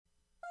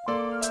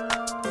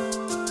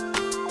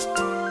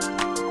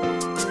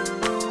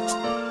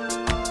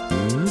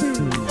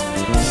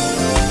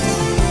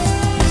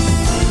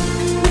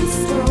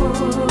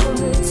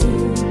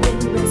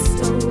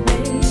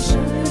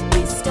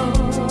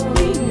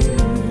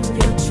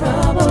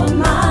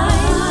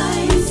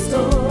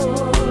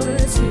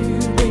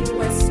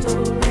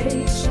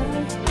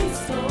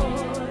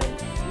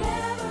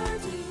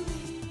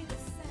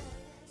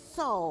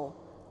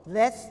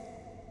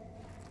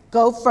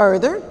go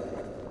further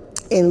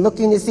in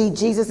looking to see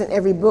Jesus in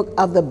every book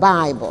of the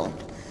Bible.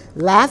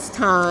 Last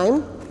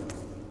time,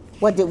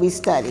 what did we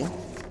study?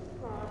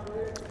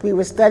 We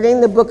were studying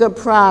the book of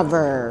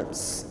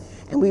Proverbs,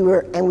 and we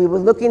were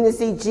looking to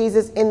see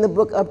Jesus in the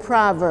book of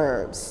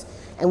Proverbs,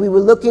 and we were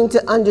looking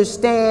to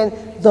understand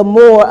the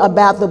more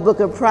about the book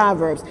of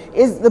Proverbs.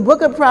 Is the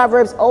book of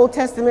Proverbs Old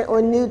Testament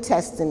or New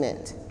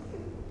Testament?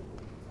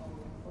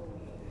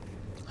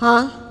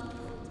 Huh?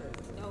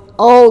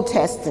 Old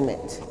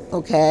Testament.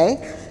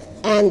 Okay.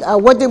 And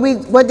what did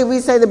we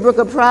say the book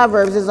of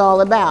Proverbs is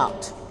all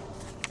about?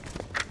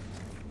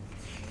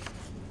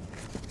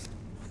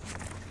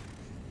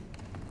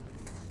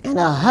 And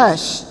a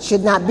hush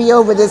should not be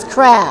over this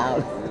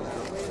crowd.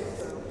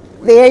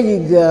 There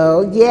you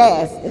go.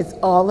 Yes, it's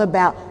all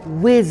about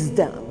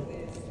wisdom.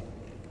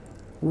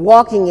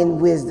 Walking in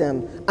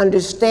wisdom,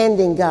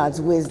 understanding God's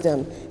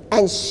wisdom,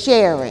 and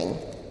sharing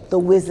the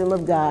wisdom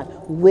of God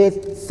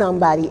with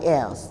somebody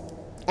else,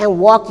 and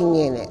walking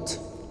in it.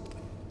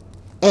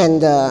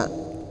 And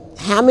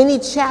how many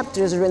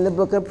chapters are in the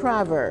book of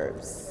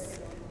Proverbs?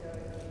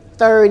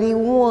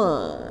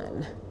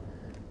 31.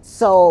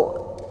 So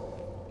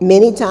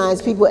many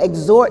times people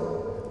exhort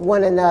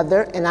one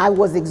another, and I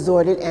was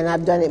exhorted, and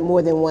I've done it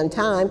more than one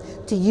time,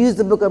 to use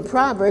the book of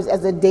Proverbs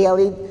as a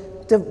daily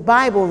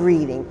Bible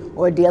reading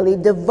or daily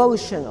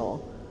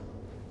devotional,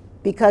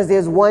 because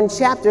there's one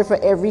chapter for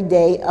every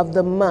day of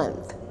the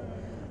month.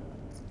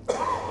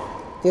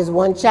 There's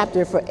one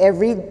chapter for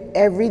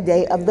every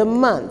day of the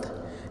month.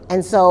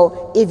 And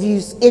so if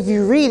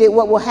you read it,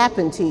 what will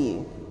happen to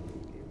you?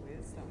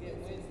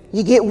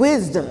 You get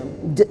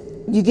wisdom.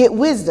 You get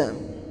wisdom.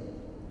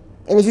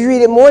 And if you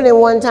read it more than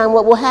one time,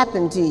 what will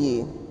happen to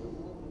you?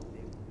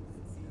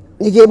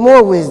 You get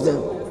more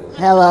wisdom.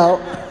 Hello.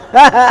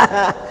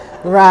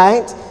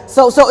 Right?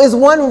 So is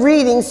one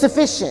reading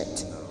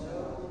sufficient?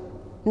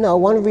 No,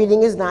 one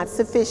reading is not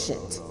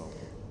sufficient.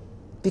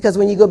 Because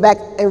when you go back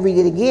and read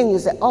it again, you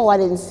say, oh, I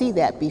didn't see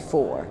that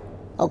before.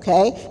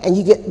 Okay? And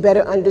you get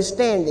better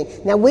understanding.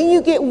 Now, when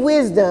you get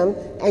wisdom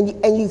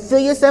and you fill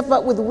yourself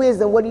up with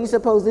wisdom, what are you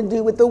supposed to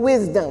do with the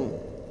wisdom?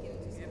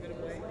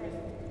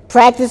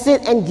 Practice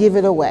it and give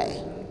it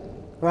away.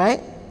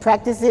 Right?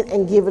 Practice it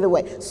and give it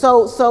away.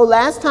 So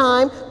last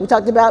time we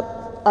talked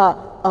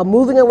about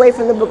moving away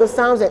from the book of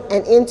Psalms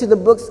and into the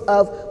books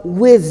of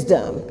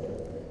wisdom.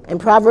 And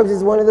Proverbs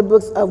is one of the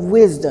books of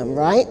wisdom,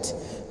 right?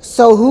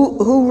 So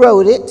who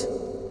wrote it?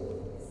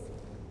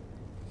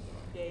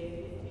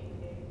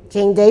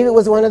 King David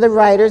was one of the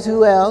writers.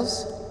 Who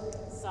else?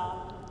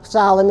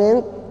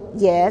 Solomon.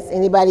 Yes.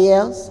 Anybody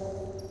else?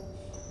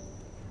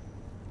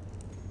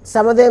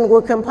 Some of them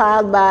were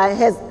compiled by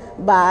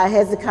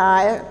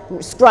Hezekiah,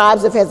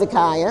 scribes of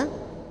Hezekiah.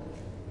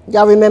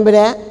 Y'all remember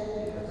that?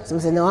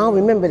 Someone said, no, I don't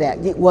remember that.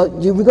 Well,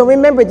 we're going to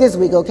remember it this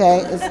week,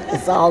 okay?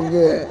 It's all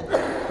good.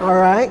 All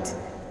right?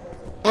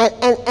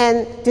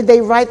 And did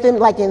they write them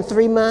like in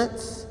 3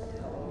 months?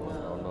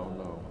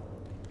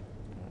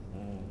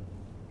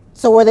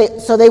 So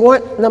they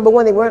weren't, number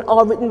one, they weren't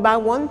all written by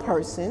one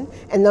person,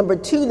 and number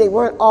two, they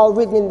weren't all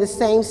written in the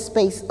same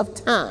space of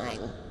time.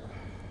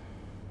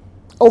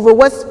 Over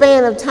what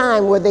span of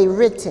time were they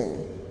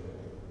written?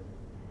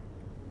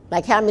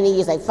 Like how many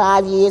years? Like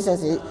 5 years?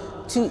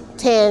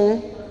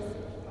 10,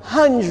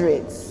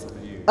 hundreds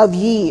of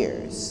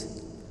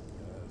years.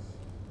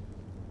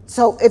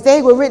 So if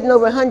they were written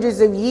over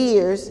hundreds of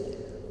years,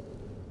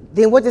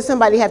 then what does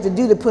somebody have to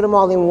do to put them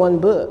all in one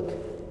book?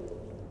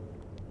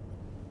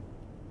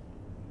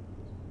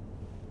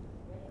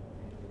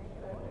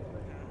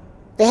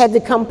 They had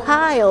to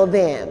compile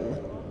them.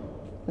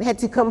 They had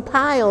to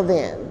compile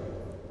them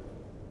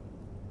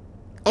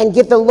and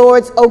get the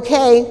Lord's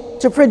okay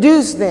to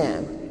produce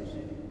them.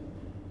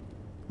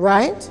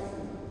 Right?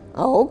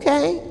 Oh,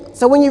 okay.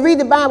 So when you read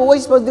the Bible, what are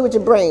you supposed to do with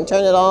your brain?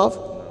 Turn it off?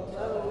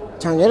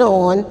 Turn it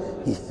on.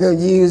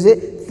 Use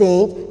it,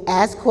 think,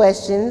 ask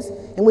questions.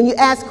 And when you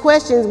ask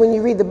questions, when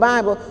you read the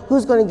Bible,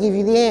 who's going to give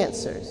you the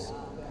answers?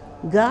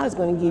 God's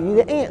going to give you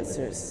the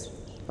answers.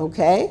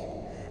 Okay?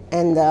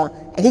 And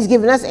he's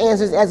giving us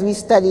answers as we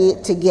study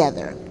it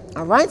together.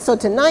 All right? So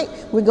tonight,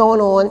 we're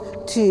going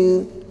on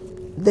to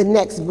the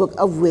next book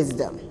of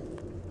wisdom.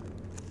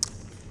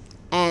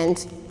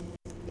 And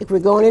if we're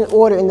going in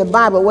order in the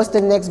Bible, what's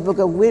the next book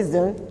of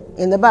wisdom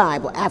in the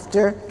Bible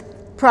after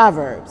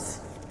Proverbs?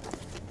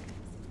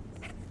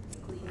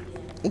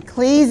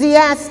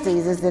 Ecclesiastes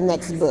is the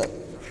next book.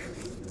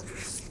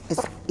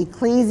 It's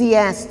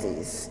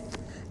Ecclesiastes.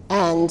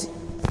 And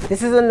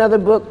this is another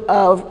book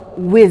of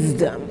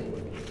wisdom.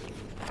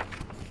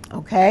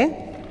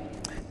 Okay?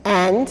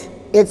 And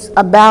it's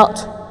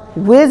about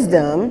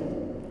wisdom,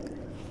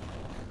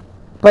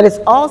 but it's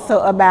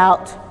also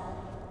about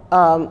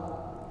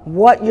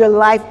what your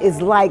life is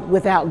like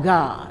without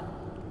God.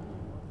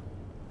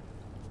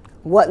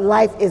 What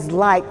life is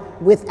like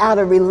without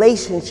a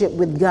relationship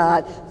with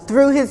God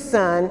through his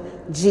son,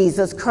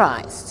 Jesus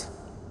Christ.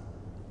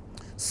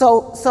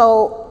 So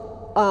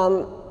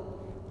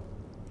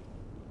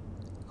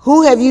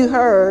who have you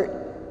heard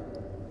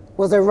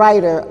was a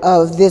writer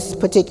of this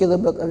particular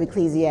book of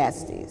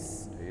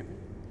Ecclesiastes?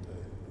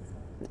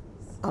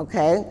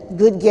 Okay,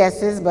 good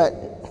guesses, but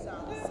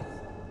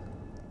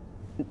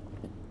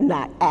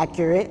not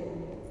accurate.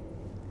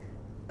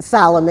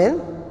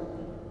 Solomon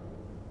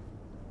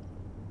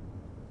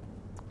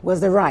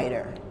was the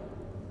writer.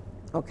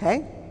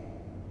 Okay,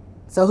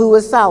 so who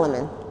was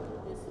Solomon?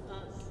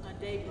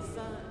 David's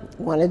son.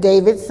 One of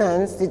David's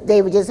sons. Did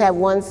David just have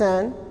one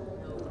son?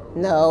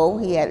 No,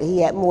 he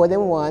had more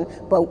than one.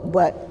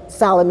 But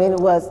Solomon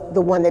was the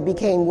one that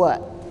became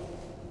what?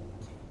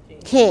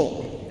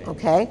 King.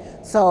 Okay,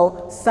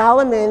 so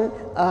Solomon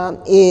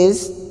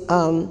is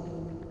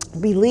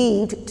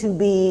believed to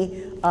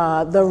be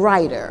the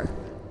writer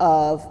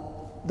of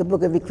the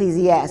book of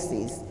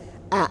Ecclesiastes.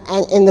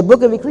 And in the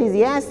book of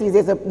Ecclesiastes,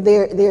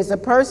 there's a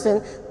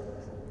person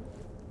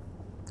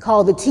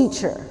called the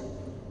teacher.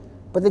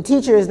 But the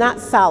teacher is not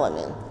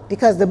Solomon,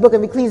 because the book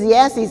of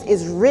Ecclesiastes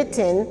is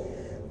written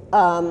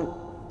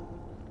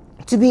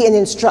to be an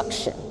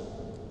instruction.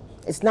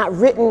 It's not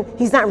written,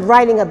 he's not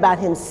writing about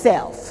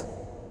himself.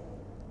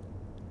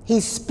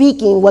 He's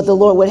speaking what the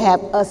Lord would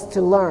have us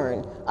to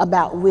learn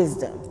about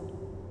wisdom.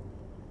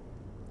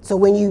 So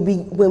when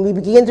we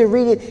begin to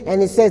read it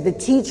and it says the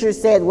teacher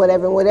said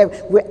whatever,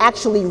 we're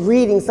actually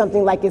reading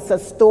something like it's a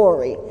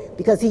story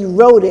because he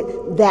wrote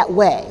it that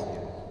way.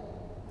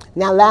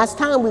 Now, last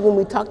time when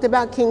we talked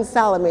about King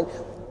Solomon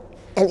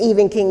and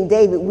even King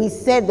David, we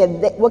said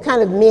that what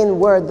kind of men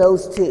were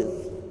those two?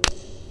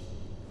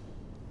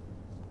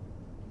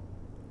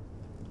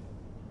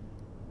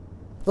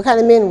 What kind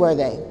of men were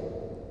they?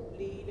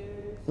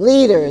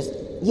 Leaders,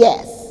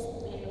 yes.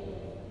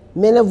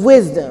 Men of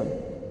wisdom.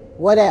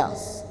 What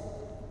else?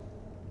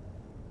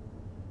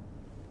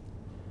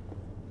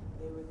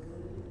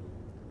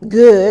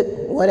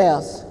 Good. What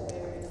else?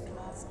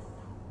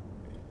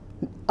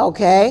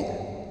 Okay.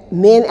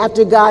 Men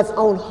after God's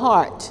own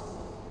heart.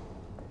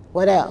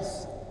 What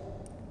else?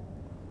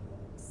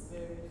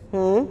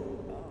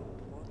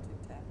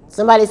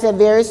 Somebody said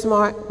very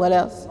smart. What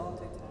else?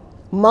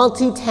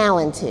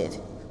 Multi-talented.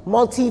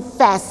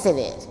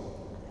 Multifaceted.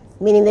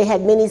 Meaning they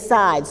had many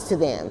sides to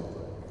them.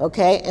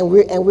 Okay? And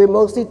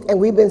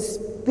we've been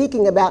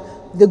speaking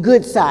about the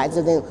good sides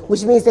of them,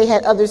 which means they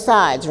had other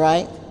sides,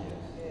 right?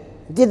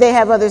 Did they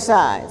have other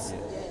sides?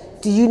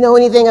 Do you know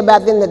anything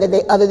about them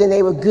other than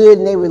they were good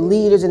and they were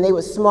leaders and they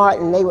were smart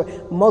and they were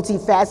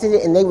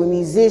multifaceted and they were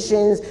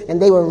musicians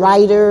and they were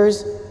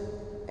writers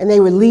and they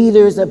were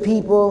leaders of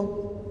people?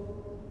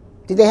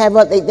 Did they have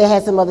they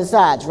had some other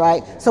sides,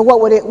 right? So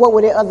what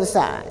were their other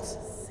sides?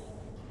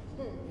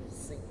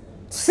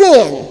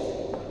 Sin.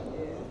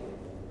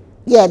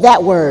 Yeah,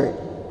 that word.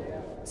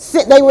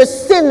 They were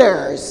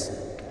sinners.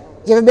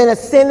 You ever been a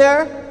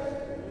sinner?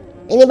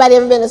 Anybody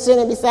ever been a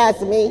sinner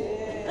besides me?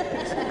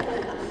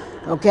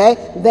 Okay,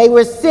 they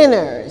were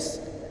sinners.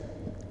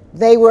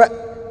 They were,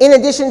 in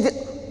addition to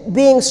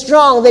being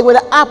strong, they were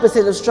the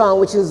opposite of strong,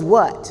 which is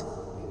what?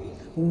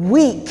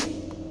 Weak.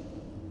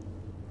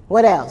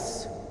 What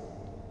else?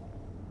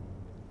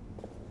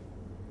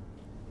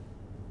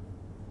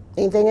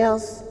 Anything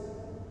else?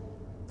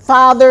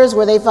 Fathers,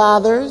 were they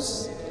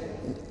fathers?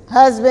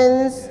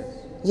 Husbands,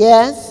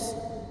 yes.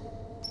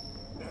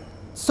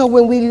 So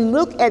when we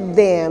look at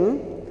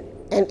them,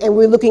 and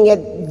we're looking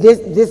at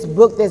this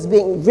book that's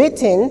being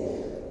written,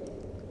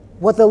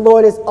 what the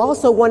Lord is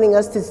also wanting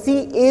us to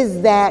see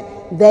is that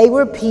they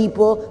were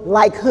people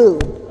like who?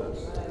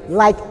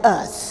 Like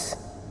us.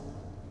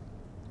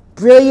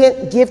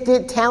 Brilliant,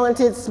 gifted,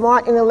 talented,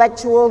 smart,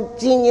 intellectual,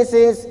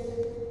 geniuses,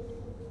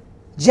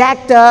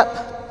 jacked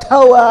up,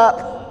 toe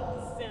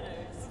up,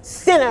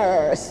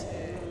 sinners,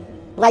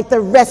 like the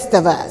rest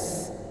of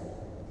us.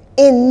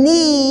 In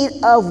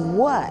need of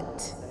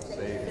what?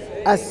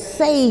 A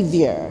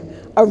Savior.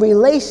 A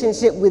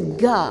relationship with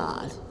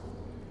God.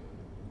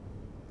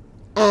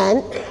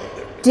 And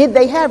did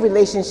they have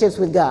relationships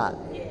with God?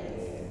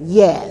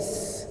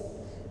 Yes.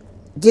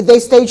 Did they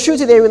stay true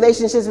to their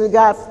relationships with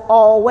God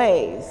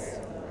always?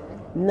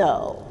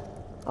 No.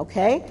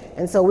 Okay?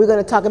 And so we're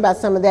going to talk about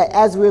some of that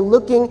as we're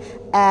looking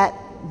at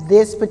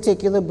this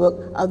particular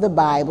book of the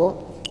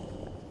Bible,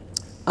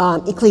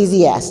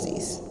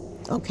 Ecclesiastes.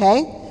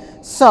 Okay?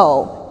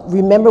 So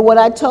remember what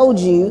I told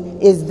you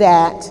is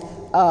that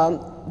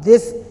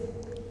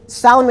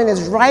Solomon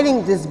is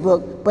writing this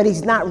book, but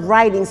he's not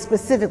writing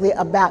specifically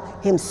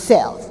about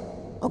himself,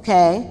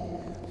 okay?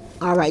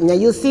 All right, now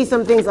you'll see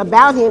some things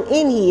about him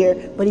in here,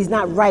 but he's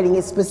not writing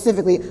it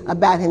specifically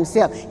about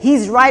himself.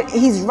 He's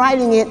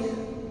writing it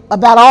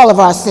about all of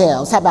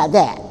ourselves. How about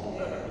that?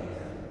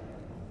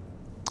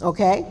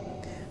 Okay?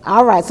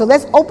 All right, so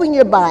let's open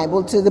your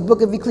Bible to the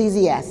book of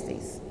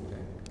Ecclesiastes.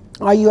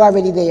 Are you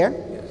already there?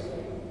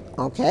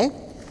 Okay.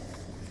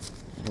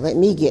 Let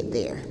me get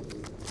there.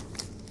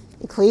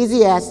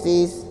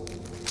 Ecclesiastes,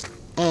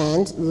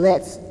 and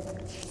let's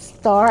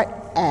start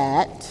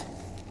at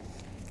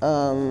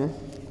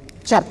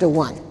chapter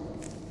 1.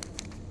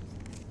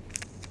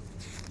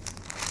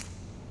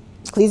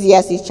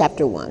 Ecclesiastes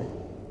chapter 1.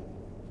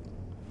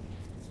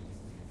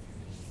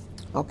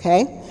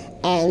 Okay?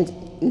 And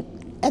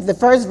at the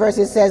first verse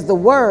it says, the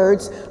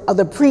words of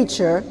the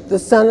preacher, the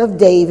son of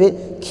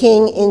David,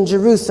 king in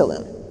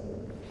Jerusalem.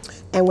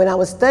 And when I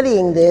was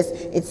studying this,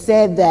 it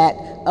said that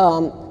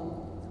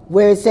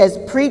where it says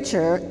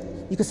preacher,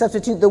 you can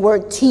substitute the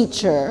word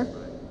teacher,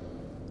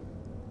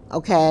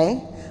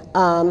 okay?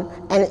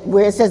 And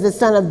where it says the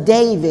son of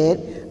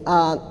David,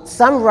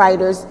 some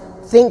writers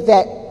think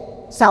that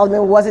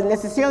Solomon wasn't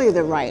necessarily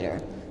the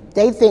writer.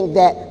 They think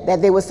that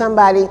there was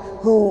somebody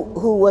who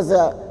was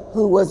a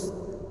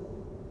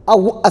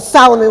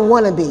Solomon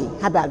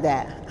wannabe. How about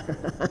that?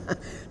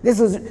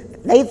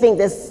 They think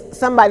that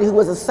somebody who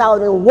was a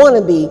Solomon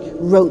wannabe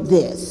wrote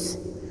this.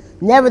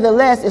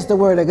 Nevertheless, it's the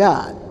word of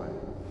God.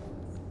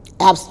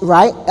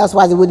 Right? That's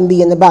why it wouldn't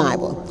be in the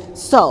Bible.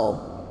 So,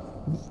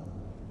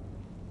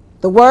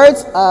 the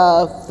words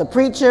of the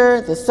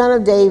preacher, the son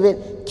of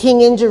David,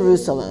 king in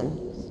Jerusalem.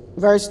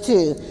 Verse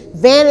 2,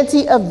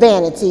 vanity of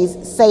vanities,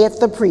 saith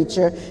the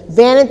preacher,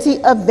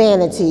 vanity of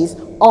vanities,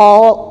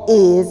 all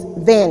is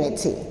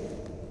vanity.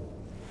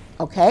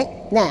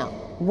 Okay, now,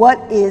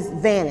 what is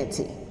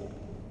vanity?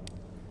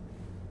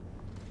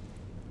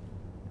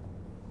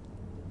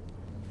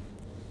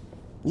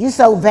 You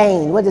so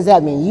vain, what does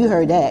that mean? You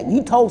heard that.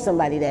 You told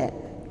somebody that.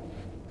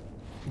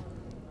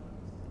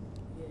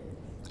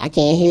 I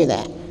can't hear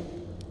that.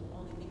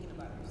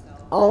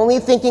 Only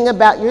thinking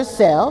about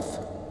yourself.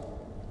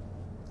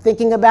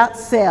 Thinking about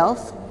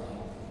self.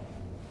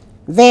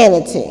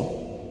 Vanity.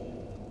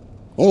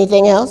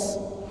 Anything else?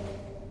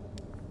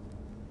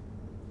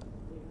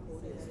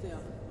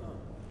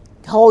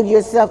 Hold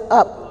yourself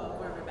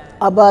up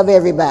above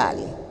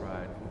everybody.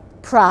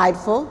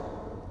 Prideful.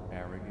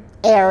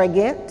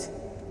 Arrogant.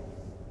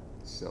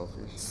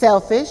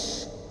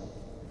 Selfish.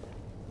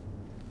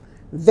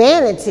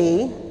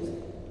 Vanity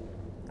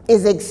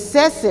is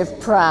excessive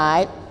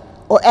pride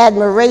or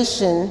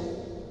admiration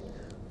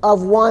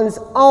of one's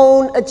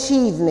own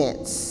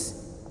achievements.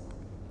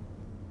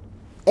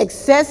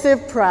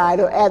 Excessive pride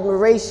or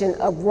admiration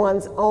of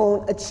one's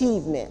own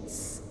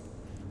achievements.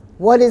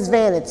 What is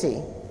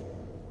vanity?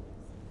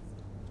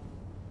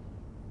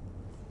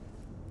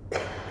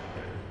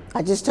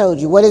 I just told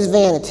you, what is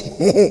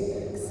vanity?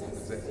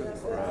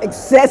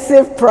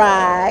 Excessive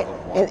pride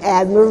and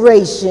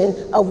admiration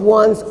of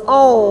one's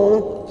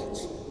own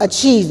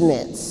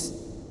achievements.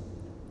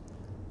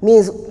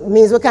 Means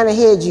what kind of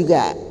head you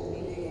got?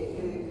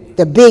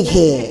 The big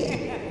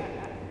head.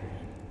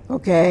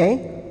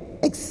 Okay?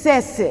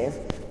 Excessive.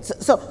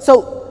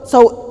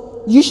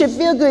 So you should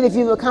feel good if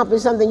you've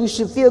accomplished something. You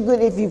should feel good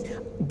if you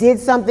did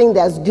something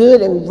that's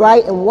good and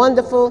right and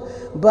wonderful.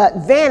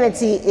 But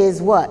vanity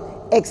is what?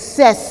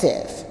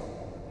 Excessive.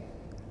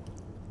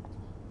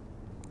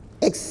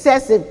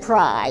 Excessive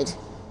pride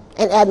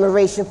and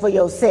admiration for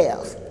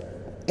yourself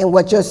and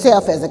what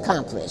yourself has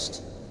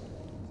accomplished.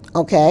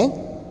 Okay?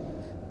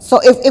 So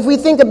if we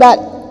think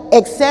about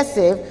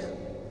excessive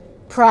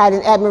pride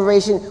and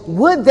admiration,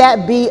 would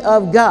that be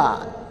of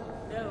God?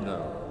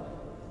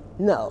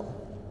 No.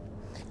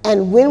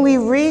 And when we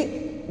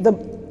read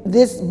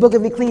this book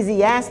of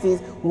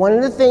Ecclesiastes, one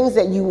of the things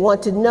that you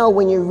want to know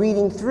when you're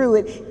reading through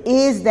it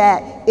is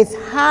that it's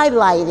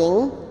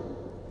highlighting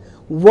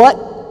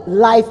what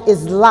life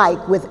is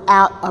like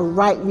without a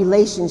right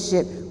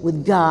relationship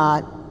with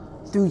God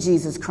through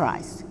Jesus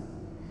Christ.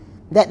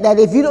 That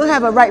if you don't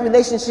have a right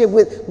relationship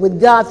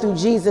with God through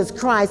Jesus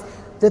Christ,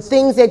 the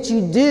things that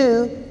you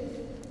do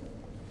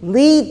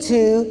lead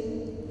to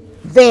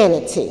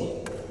vanity,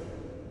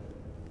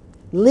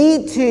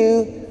 lead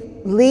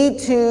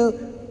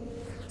to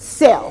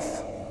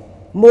self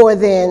more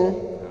than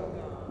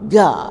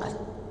God,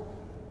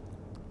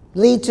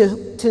 lead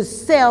to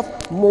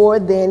self more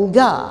than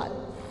God.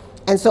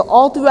 And so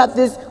all throughout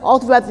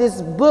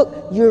this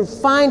book, you're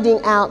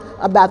finding out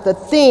about the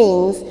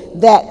things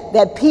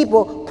that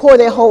people pour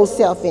their whole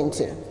self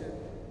into.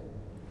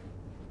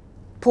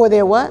 Pour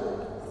their what?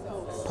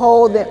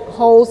 Pour their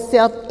whole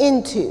self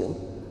into.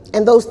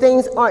 And those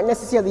things aren't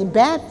necessarily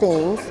bad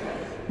things,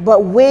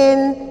 but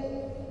when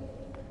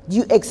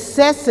you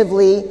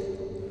excessively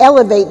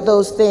elevate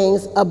those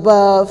things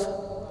above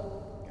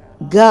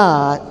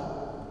God,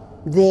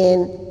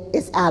 then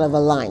it's out of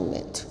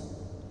alignment.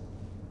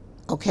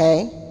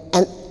 Okay?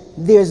 And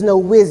there's no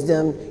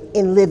wisdom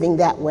in living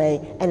that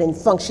way and in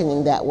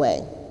functioning that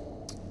way.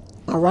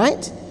 All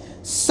right?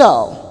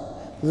 So,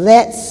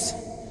 let's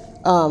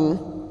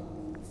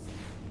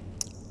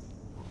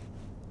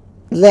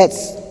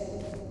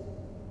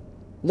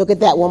look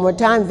at that one more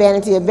time.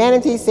 Vanity of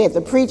vanities, saith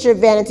the preacher,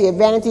 vanity of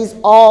vanities,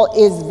 all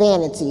is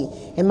vanity.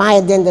 And my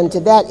addendum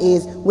to that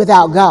is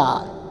without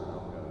God.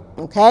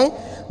 Okay?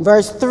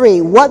 Verse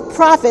 3, what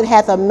profit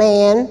hath a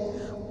man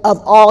of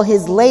all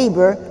his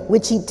labor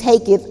which he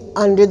taketh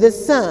under the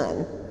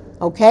sun?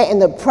 Okay,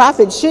 and the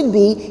profit should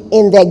be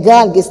in that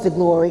God gets the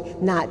glory,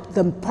 not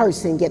the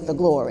person get the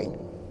glory.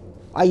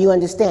 Are you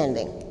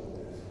understanding?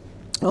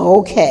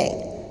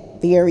 Okay,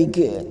 very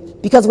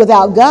good. Because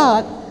without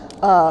God,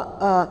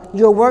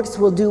 your works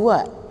will do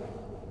what?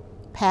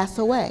 Pass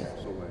away.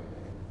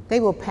 They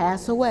will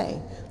pass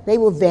away. They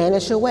will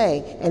vanish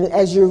away. And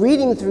as you're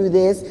reading through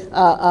this,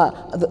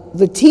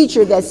 the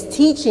teacher that's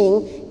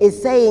teaching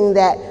is saying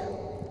that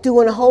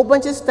doing a whole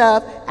bunch of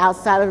stuff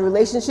outside of a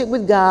relationship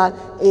with God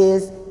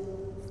is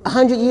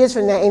 100 years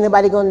from now, ain't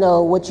nobody gonna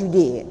know what you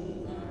did.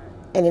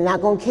 And they're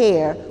not gonna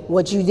care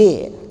what you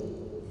did.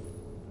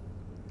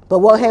 But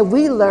what have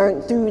we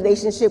learned through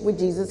relationship with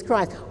Jesus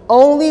Christ?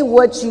 Only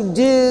what you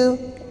do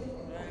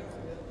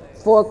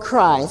for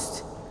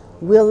Christ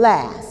will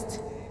last.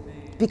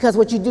 Because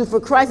what you do for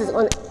Christ is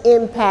going to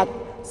impact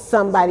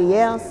somebody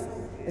else.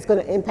 It's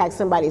going to impact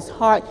somebody's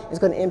heart. It's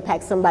going to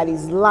impact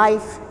somebody's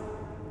life.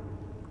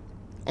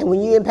 And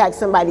when you impact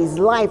somebody's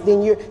life,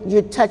 then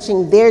you're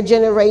touching their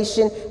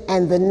generation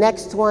and the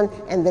next one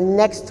and the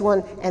next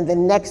one and the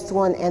next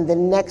one and the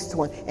next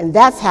one. And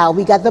that's how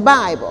we got the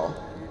Bible.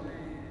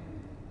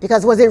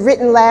 Because was it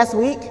written last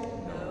week?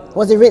 No.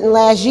 Was it written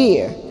last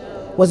year?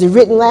 No. Was it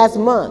written last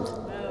month?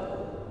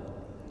 No.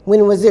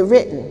 When was it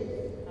written?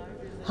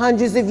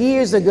 Hundreds of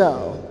years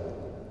ago.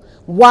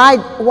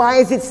 Why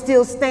is it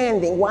still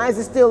standing? Why is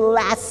it still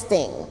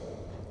lasting?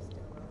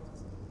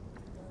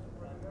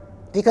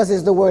 Because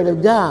it's the Word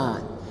of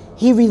God.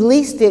 He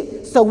released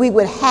it so we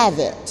would have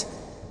it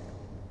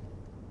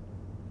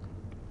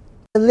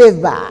to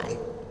live by.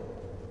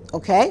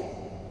 Okay?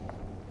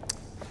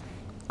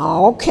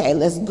 Okay,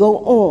 let's go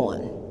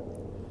on.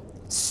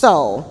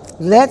 So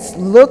let's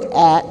look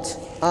at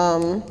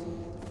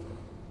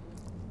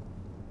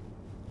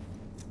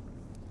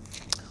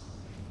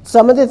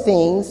some of the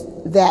things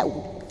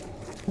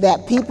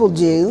that people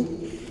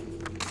do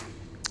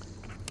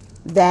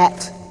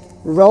that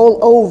roll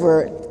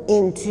over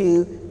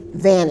into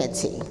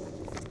vanity.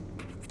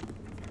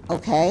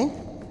 Okay?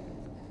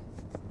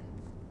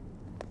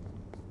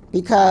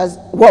 Because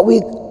what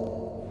we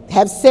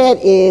have said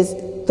is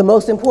the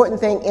most important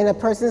thing in a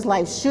person's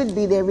life should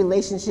be their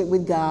relationship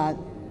with God,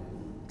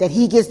 that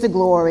He gets the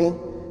glory,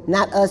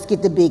 not us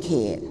get the big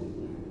head.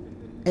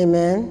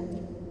 Amen?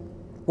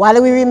 Why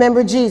do we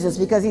remember Jesus?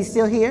 Because He's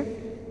still here?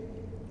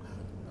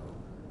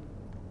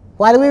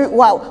 Why do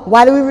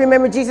we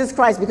remember Jesus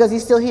Christ? Because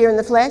He's still here in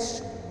the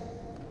flesh?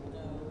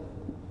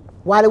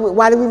 Why do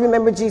we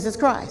remember Jesus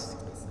Christ?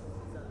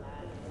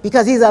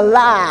 Because He's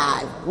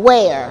alive.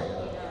 Where?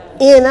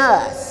 In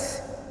us.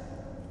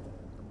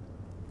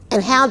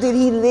 And how did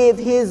He live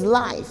His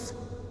life?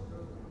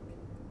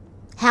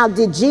 How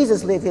did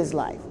Jesus live His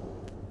life?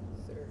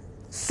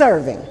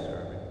 Serving.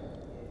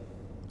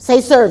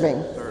 Say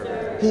serving.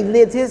 He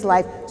lived His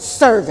life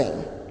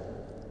serving.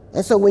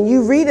 And so when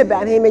you read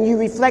about Him and you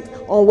reflect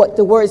on what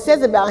the Word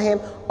says about Him,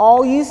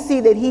 all you see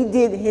that He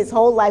did His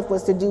whole life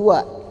was to do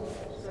what?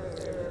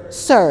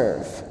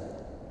 Serve.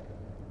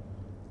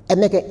 And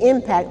make an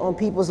impact on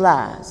people's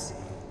lives.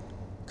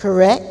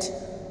 Correct?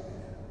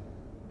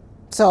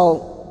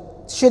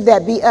 So, should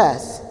that be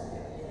us?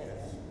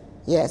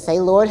 Yes, say,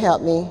 Lord,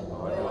 help me.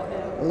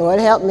 Lord,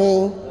 help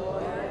me.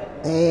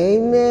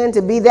 Amen.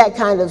 To be that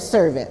kind of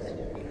servant.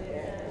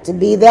 To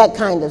be that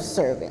kind of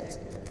servant.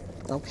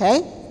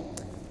 Okay?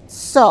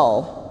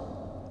 So,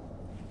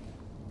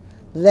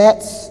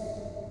 let's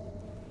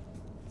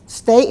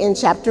stay in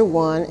chapter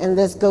 1 and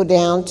let's go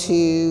down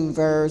to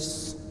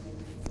verse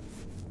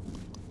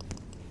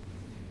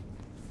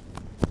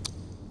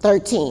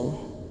 13.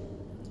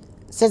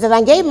 It says that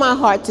I gave my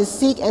heart to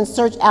seek and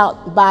search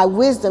out by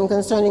wisdom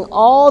concerning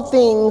all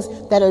things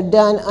that are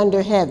done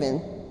under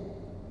heaven.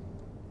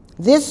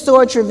 This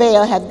sore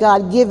travail hath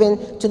God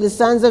given to the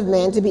sons of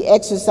men to be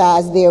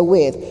exercised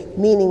therewith.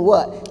 Meaning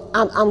what?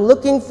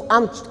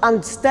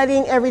 I'm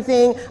studying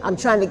everything. I'm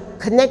trying to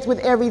connect with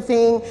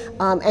everything.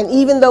 And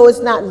even though it's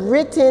not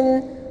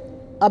written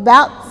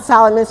about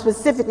Solomon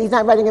specifically, he's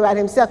not writing about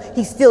himself,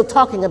 he's still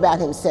talking about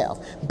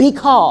himself.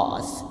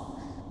 Because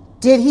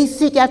did he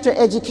seek after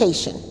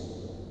education?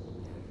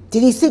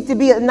 Did he seek to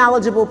be a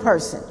knowledgeable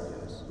person?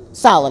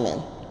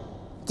 Solomon.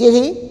 Did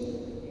he?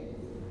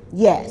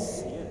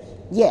 Yes.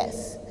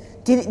 Yes.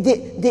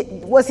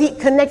 Was he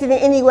connected in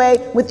any way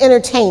with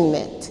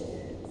entertainment?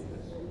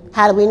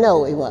 How do we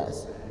know he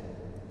was?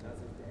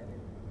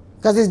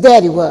 Because his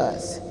daddy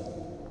was.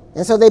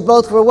 And so they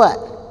both were what?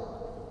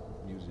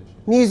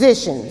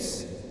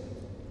 Musicians.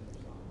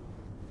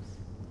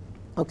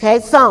 Okay,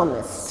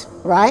 psalmists,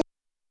 right?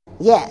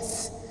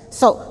 Yes.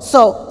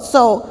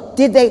 So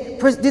did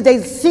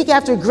they seek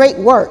after great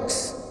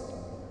works?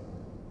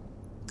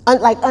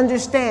 Like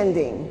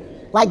understanding,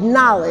 like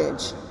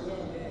knowledge.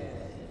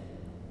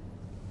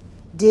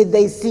 Did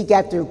they seek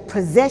after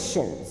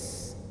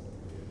possessions?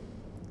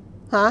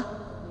 Huh?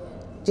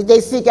 Did they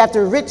seek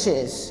after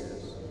riches?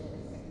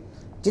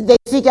 Did they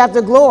seek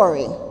after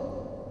glory?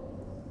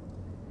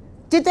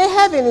 Did they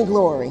have any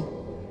glory?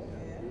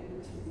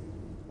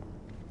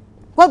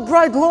 What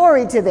brought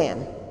glory to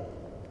them?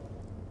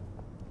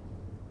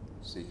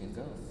 Seeking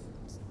God.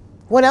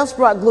 What else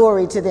brought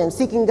glory to them?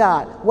 Seeking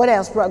God. What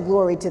else brought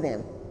glory to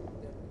them?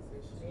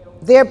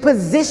 Their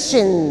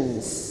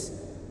positions.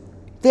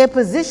 Their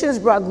positions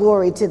brought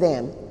glory to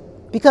them.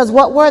 Because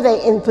what were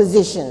they in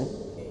position?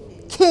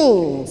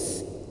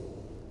 Kings.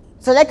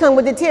 So that comes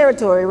with the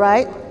territory,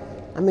 right?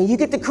 I mean, you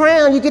get the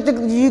crown, you get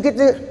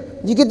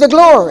the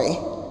glory.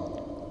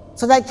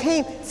 So that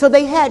came. So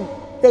they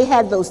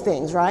had those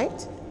things,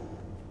 right?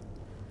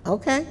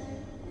 Okay.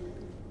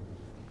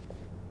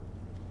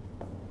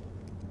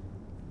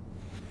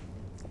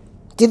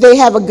 Did they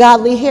have a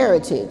godly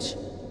heritage?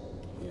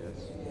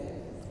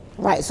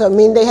 Right. So I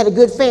mean, they had a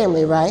good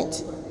family,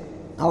 right?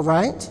 All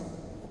right.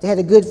 They had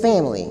a good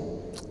family.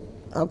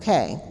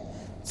 Okay.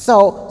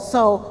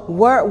 So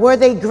were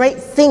they great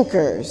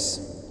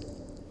thinkers?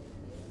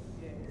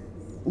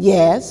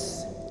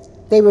 Yes,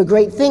 they were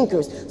great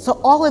thinkers.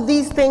 So all of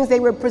these things they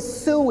were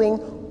pursuing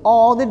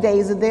all the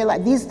days of their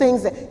life. These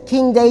things that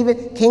King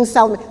David, King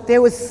Solomon, they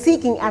were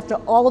seeking after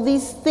all of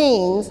these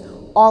things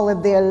all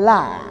of their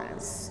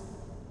lives.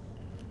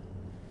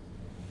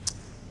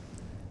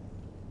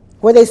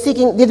 Were they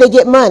seeking, did they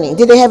get money?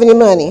 Did they have any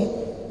money?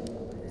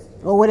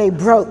 Or were they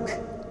broke?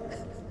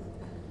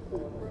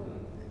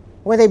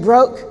 Were they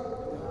broke?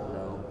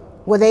 No.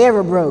 Were they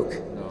ever broke?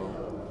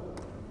 No.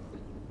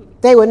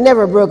 They were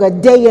never broke a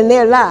day in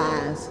their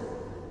lives.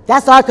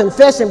 That's our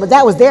confession, but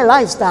that was their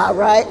lifestyle,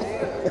 right?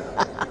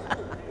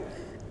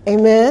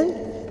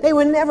 Amen? They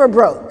were never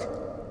broke.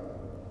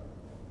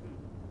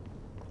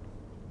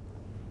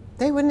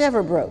 They were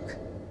never broke.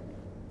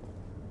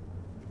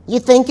 You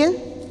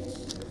thinking?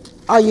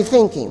 Are you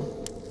thinking?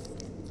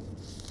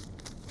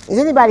 Is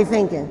anybody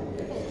thinking?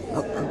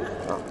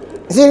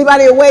 Is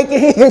anybody awake?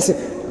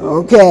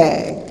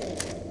 Okay.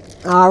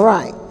 All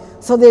right.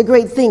 So they're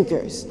great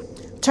thinkers.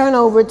 Turn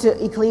over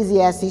to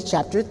Ecclesiastes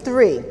chapter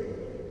 3.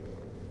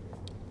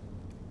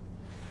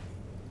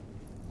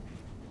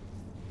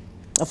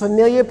 A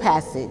familiar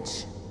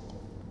passage.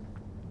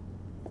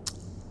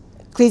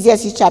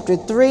 Ecclesiastes chapter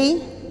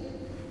 3,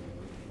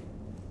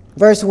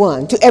 verse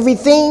 1. To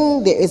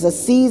everything there is a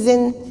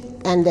season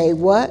and a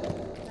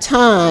what?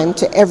 Time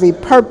to every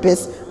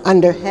purpose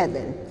under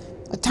heaven.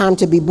 A time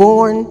to be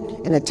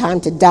born and a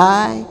time to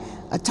die,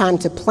 a time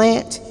to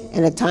plant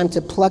and a time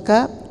to pluck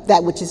up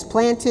that which is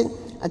planted,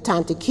 a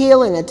time to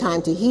kill and a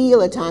time to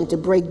heal, a time to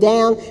break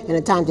down and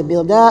a time to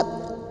build up.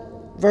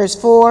 Verse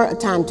 4, a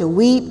time to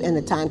weep and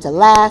a time to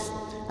laugh,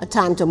 a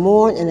time to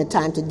mourn and a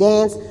time to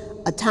dance,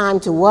 a time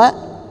to what?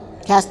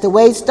 Cast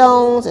away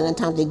stones and a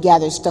time to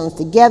gather stones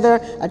together,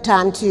 a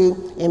time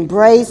to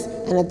embrace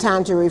and a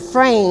time to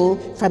refrain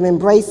from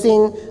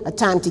embracing, a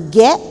time to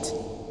get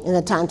and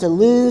a time to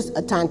lose,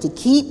 a time to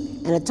keep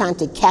and a time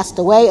to cast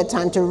away, a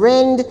time to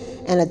rend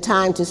and a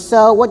time to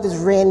sow. What does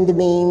rend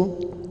mean?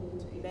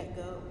 Let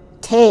go.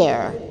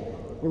 Tear,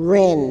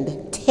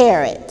 rend,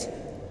 tear it.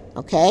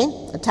 Okay?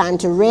 A time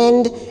to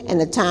rend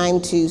and a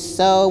time to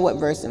sow. What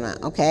verse am I?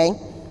 Okay.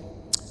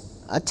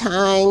 A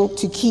time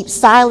to keep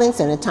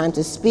silence and a time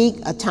to speak,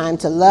 a time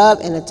to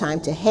love and a time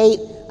to hate,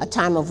 a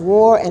time of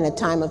war and a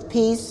time of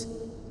peace.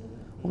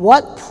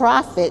 What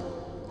profit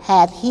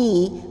hath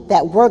he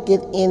that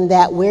worketh in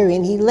that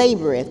wherein he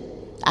laboreth?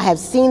 I have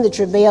seen the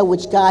travail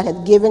which God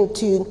hath given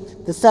to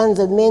the sons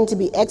of men to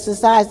be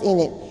exercised in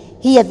it.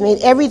 He hath made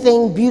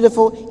everything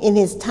beautiful in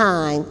his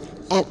time,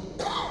 and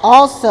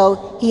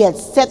also he hath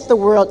set the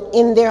world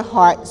in their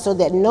heart, so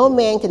that no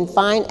man can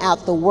find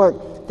out the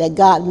work that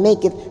God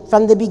maketh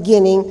from the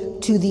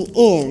beginning to the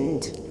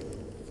end.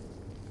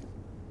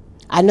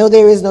 I know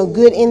there is no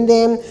good in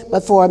them,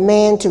 but for a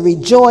man to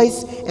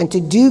rejoice and to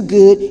do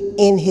good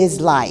in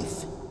his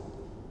life.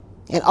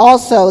 And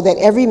also that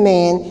every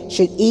man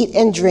should eat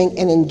and drink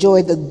and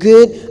enjoy the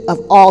good of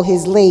all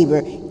his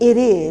labor. It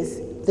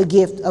is the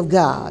gift of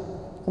God.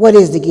 What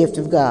is the gift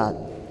of God?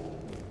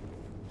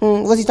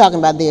 What's he talking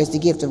about there is the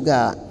gift of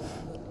God?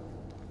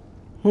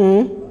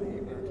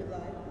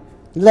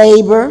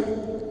 Labor.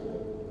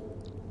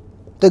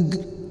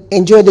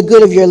 Enjoy the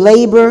good of your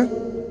labor.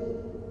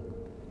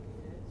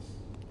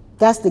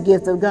 That's the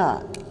gift of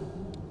God.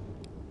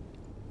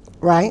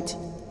 Right?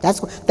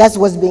 That's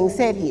what's being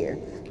said here.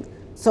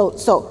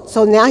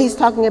 So now he's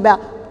talking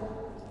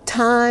about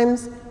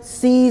times,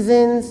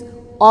 seasons,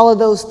 all of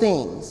those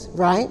things,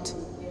 right?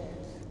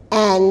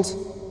 And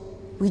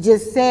we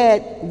just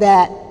said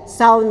that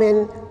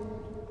Solomon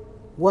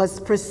was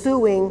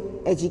pursuing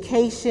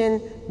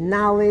education,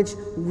 knowledge,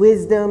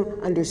 wisdom,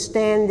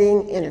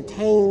 understanding,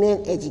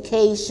 entertainment,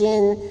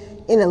 education,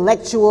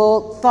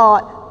 intellectual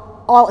thought.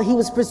 He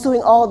was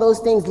pursuing all those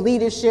things,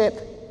 leadership.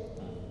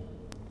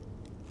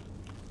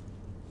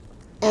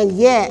 And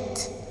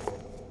yet,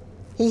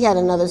 he had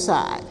another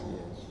side.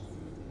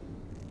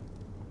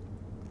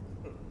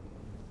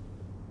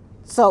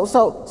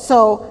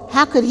 So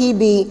how could he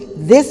be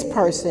this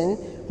person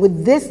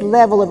with this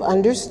level of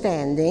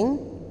understanding,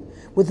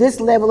 with this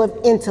level of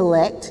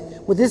intellect,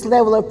 with this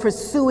level of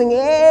pursuing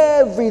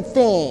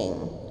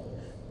everything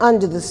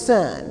under the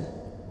sun,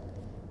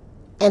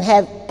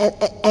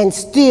 and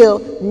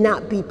still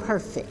not be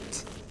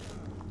perfect?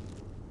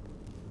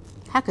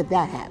 How could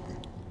that happen?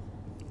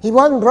 He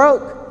wasn't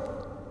broke.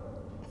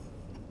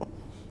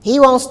 He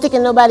won't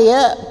sticking nobody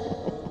up.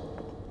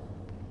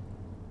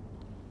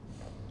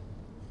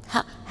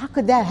 How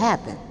could that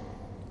happen?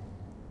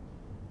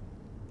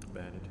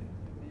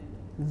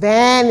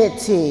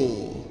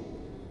 Vanity.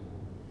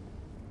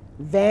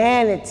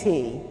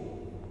 Vanity.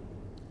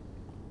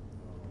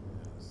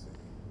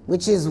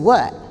 Which is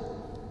what?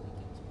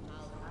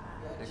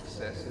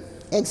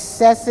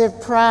 Excessive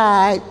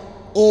pride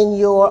in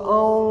your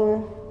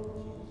own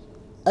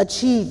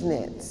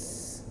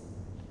achievements.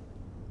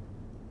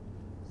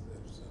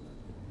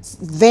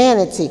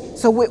 Vanity.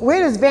 So where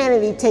does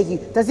vanity take you?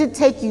 Does it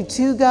take you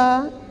to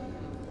God?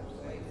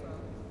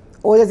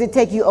 Or does it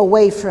take you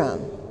away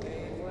from?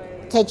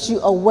 Takes you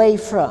away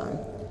from.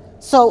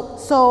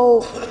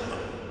 So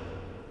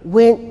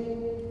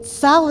when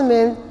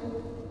Solomon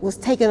was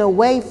taken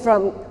away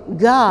from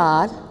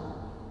God,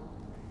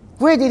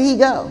 where did he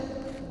go?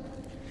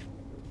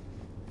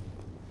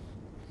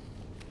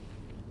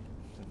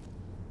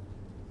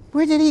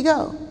 Where did he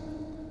go?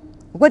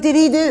 What did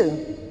he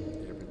do?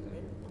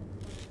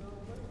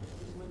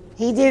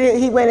 He did it,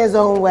 he went his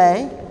own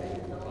way.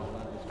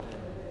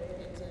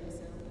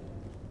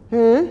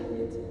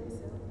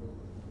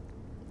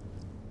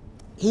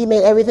 He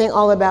made everything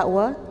all about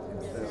what?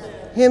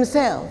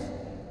 Himself.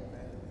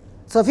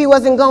 So if he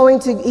wasn't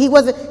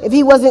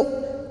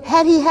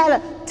had he had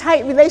a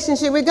tight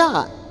relationship with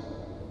God?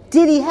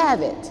 Did he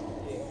have it?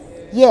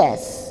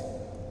 Yes.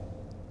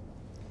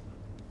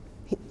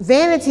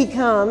 Vanity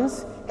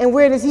comes, and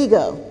where does he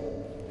go?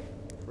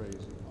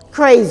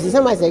 Crazy.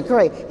 Somebody say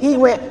crazy. He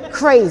went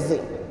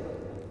crazy.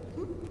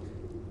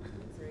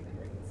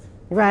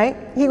 Right?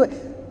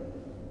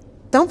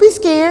 Don't be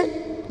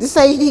scared to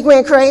say he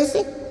went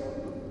crazy.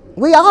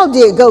 We all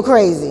did go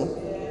crazy.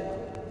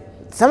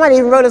 Somebody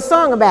even wrote a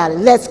song about it.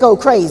 Let's go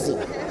crazy.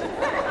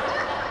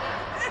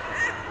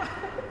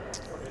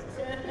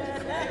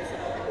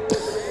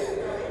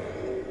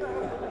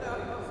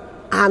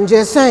 I'm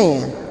just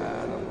saying.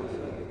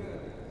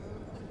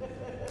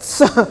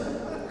 So,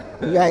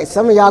 right,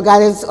 some of y'all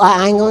got it.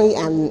 I ain't gonna.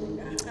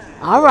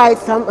 All right.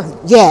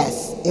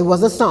 Yes, it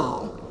was a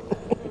song,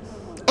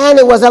 and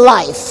it was a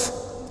life,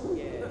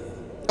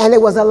 and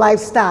it was a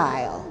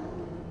lifestyle.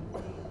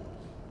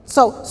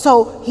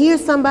 So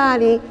here's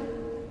somebody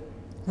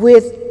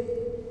with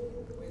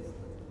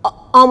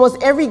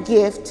almost every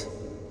gift,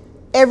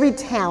 every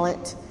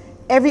talent,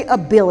 every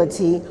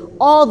ability,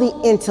 all the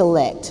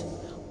intellect,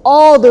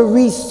 all the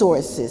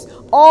resources,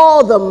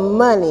 all the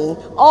money,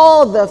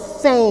 all the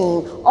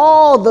fame,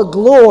 all the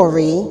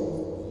glory,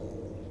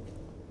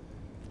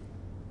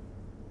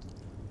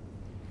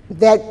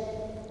 that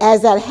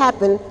as that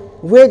happened,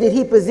 where did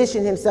he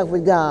position himself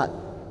with God?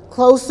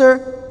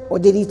 Closer, or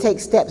did he take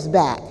steps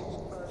back?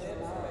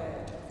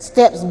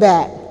 Steps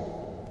back.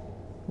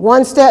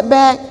 One step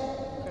back,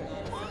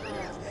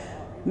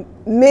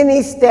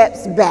 many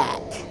steps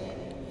back.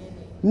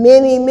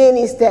 Many,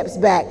 many steps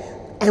back.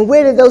 And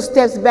where did those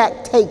steps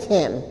back take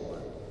him?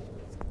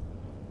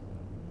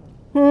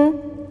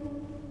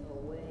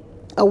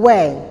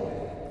 Away.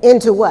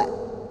 Into what?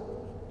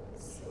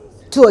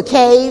 To a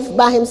cave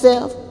by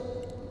himself?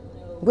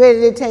 Where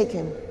did it take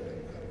him?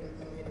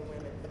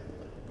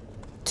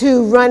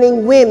 To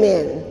running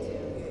women.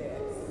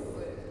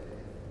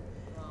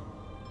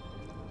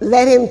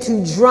 Led him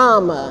to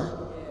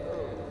drama.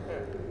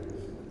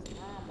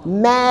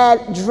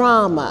 Mad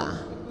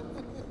drama.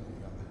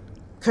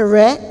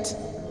 Correct?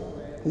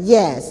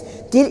 Yes.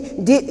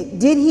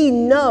 Did he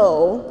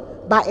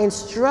know by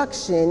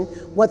instruction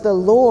what the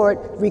Lord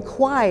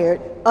required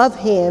of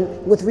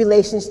him with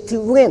relations to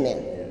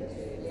women?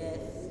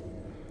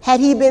 Had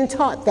he been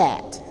taught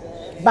that?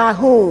 By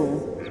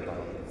whom?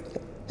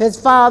 His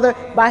father,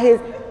 by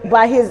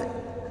his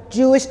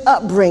Jewish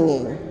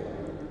upbringing.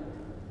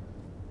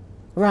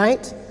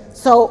 Right?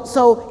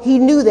 So he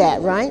knew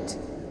that, right?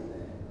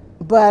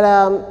 But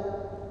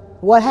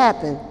what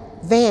happened?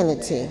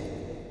 Vanity.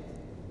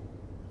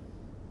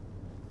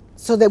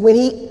 So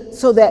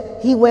that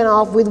he went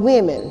off with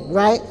women,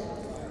 right?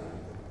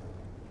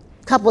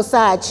 Couple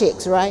side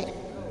chicks, right?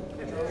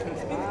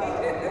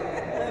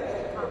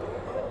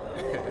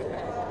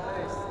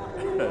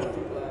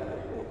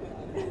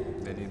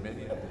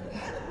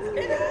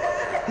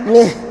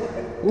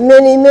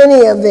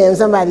 Many of them,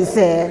 somebody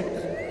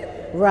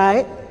said,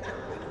 right?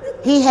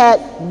 He had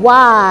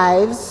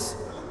wives.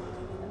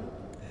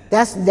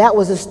 That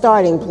was a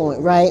starting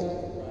point, right?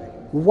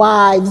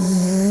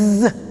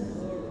 Wives,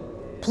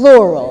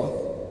 plural.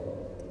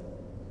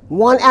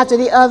 One after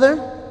the other?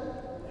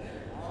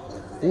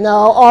 No,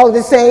 all at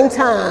the same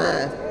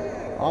time.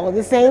 All at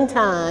the same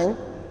time.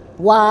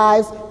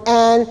 Wives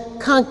and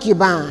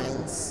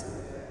concubines.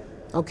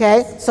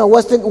 Okay? So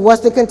what's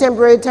the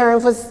contemporary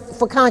term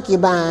for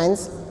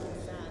concubines?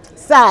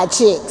 Side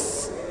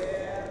chicks.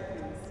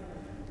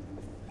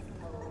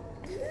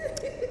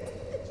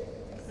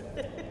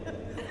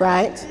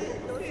 Right?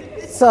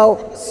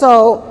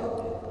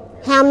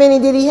 So how many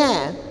did he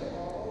have?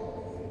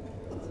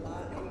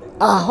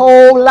 A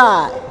whole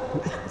lot.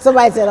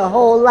 Somebody said a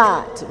whole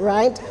lot,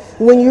 right?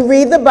 When you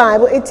read the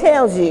Bible, it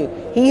tells you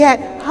he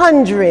had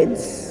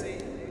hundreds.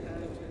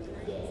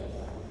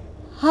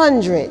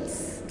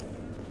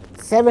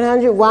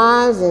 700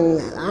 wives and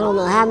I don't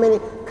know how many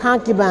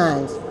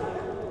concubines.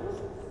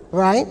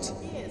 Right?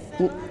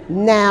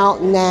 Now,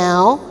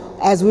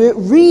 as we're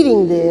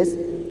reading this,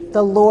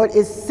 the Lord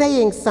is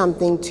saying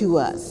something to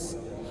us.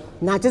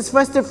 Not just for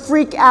us to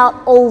freak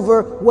out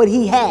over what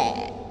he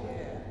had.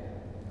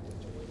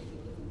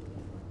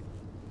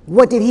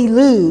 What did he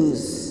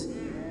lose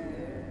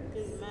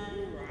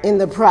in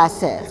the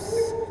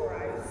process?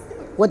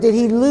 What did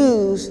he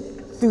lose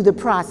through the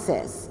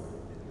process?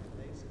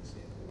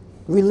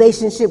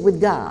 Relationship with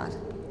God.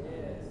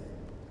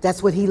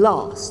 That's what he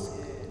lost.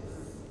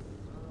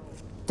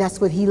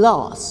 That's what he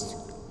lost.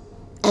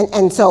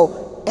 And so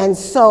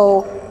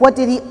what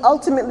did he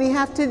ultimately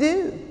have to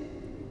do?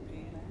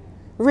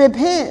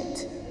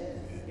 Repent.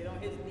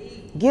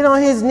 Get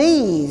on his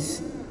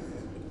knees.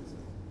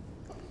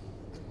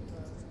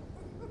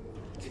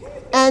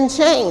 And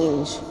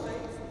change.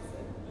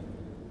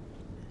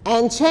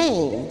 And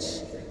change.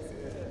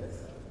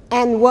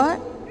 And what?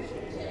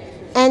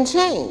 And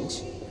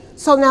change.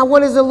 So now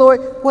what is the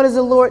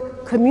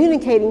Lord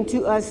communicating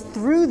to us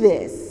through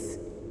this?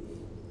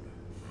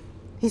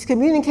 He's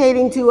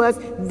communicating to us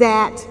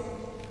that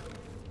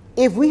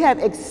if we have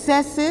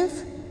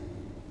excessive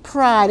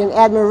pride and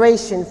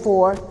admiration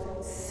for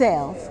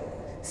self,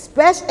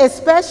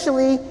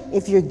 especially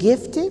if you're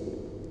gifted,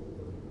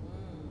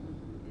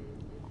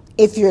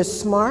 if you're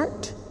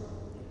smart,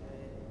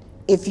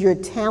 if you're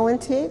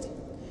talented,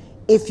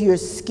 if you're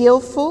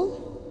skillful,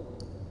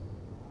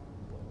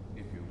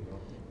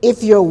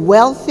 if you're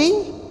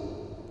wealthy,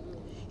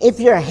 if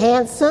you're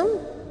handsome,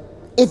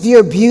 if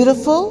you're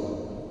beautiful,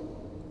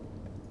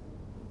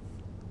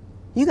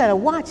 you got to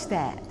watch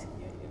that.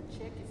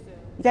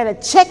 You got to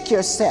check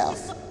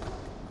yourself.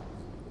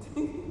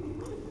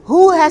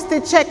 Who has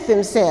to check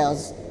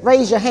themselves?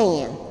 Raise your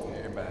hand.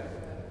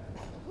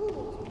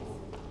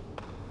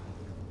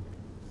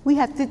 We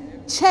have to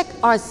check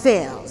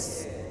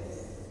ourselves.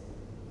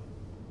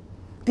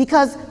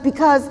 Because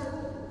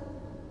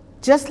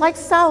just like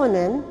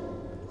Solomon,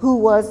 who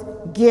was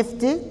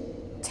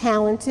gifted,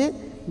 talented,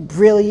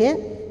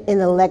 brilliant,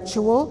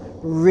 intellectual,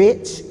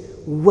 rich,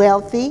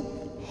 wealthy,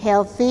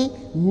 healthy,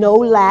 no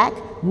lack,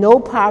 no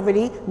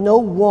poverty, no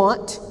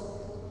want,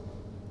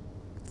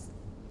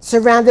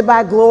 surrounded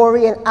by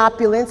glory and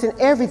opulence and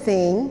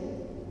everything,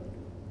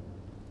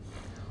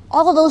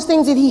 all of those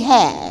things that he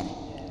had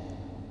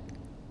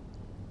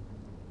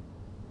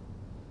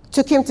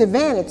took him to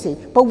vanity.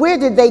 But where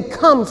did they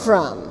come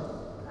from?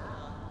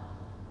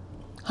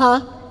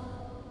 Huh?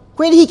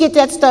 Where did he get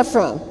that stuff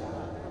from?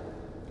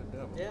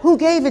 Who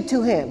gave it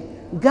to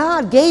him?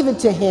 God gave it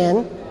to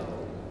him.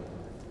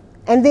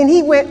 And then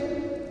he went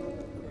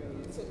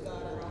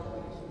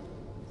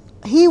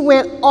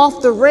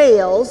off the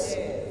rails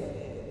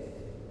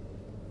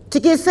to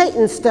get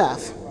Satan's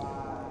stuff.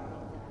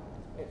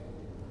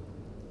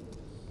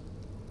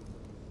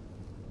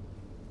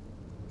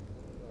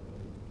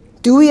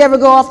 Do we ever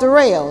go off the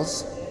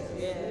rails?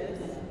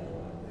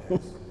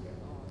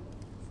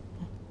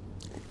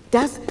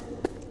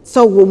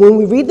 So when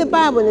we read the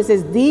Bible and it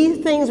says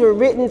these things were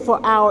written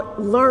for our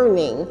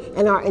learning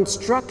and our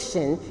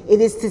instruction, it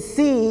is to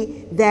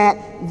see that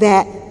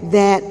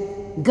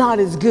God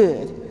is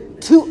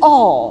good to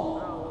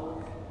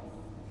all.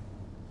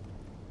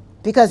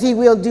 Because he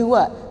will do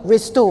what?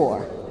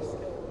 Restore.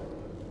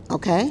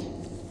 Okay?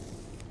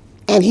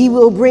 And he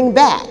will bring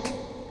back.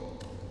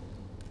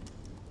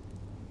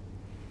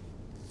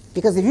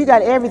 Because if you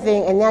got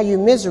everything and now you're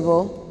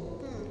miserable,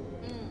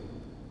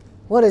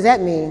 what does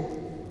that mean?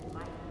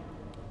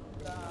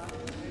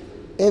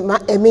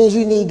 It means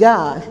you need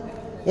God.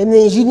 It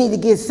means you need to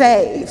get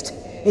saved.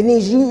 It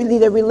means you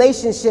need a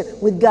relationship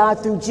with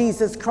God through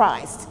Jesus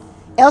Christ.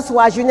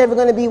 Elsewise, you're never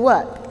going to be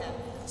what?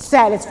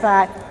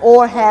 Satisfied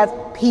or have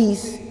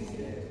peace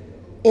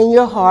in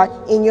your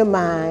heart, in your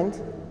mind.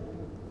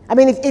 I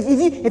mean,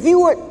 if you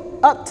were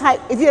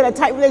uptight, if you had a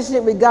tight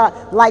relationship with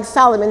God like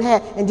Solomon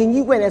had, and then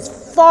you went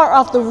as far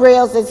off the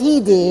rails as he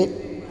did,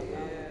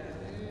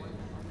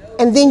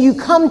 and then you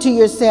come to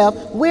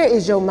yourself, where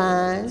is your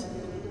mind?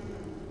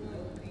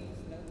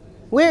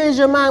 Where is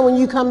your mind when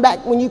you come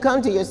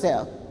to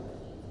yourself?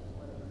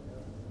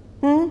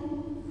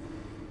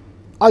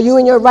 Are you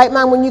in your right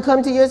mind when you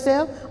come to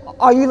yourself?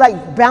 Are you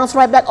like bounce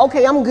right back?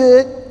 Okay, I'm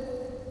good.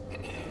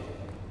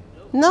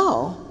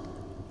 No.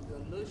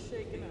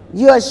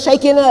 You're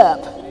shaken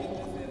up.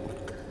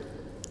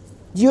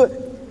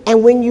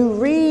 And when you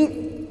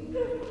read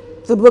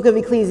the book of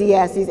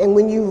Ecclesiastes, and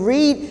when you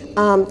read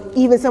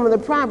even some of the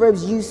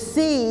Proverbs, you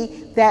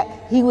see that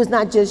he was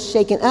not just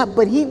shaken up,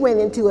 but he went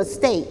into a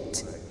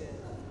state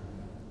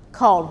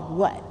called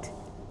what?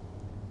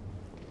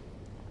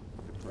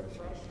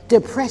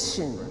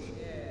 Depression.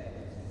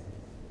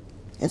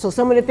 And so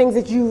some of the things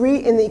that you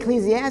read in the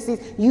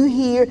Ecclesiastes, you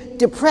hear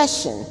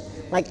depression.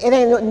 Like it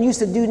ain't nothing used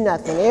to do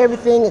nothing.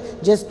 Everything is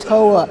just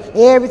toe up.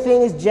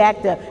 Everything is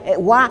jacked up.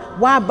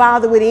 Why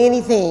bother with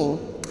anything?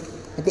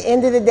 At the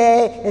end of the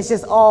day, it's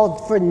just all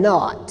for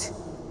naught.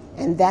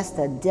 And that's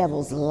the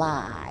devil's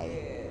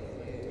lie.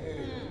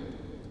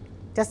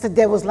 That's the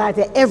devil's lie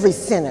to every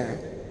sinner.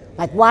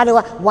 Like why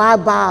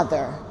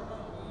bother?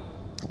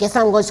 I guess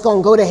I'm just going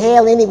to go to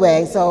hell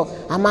anyway, so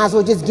I might as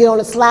well just get on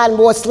the sliding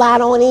board,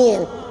 slide on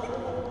in,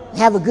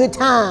 have a good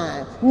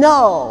time.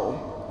 No.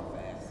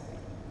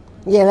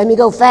 Yeah, let me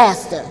go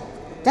faster.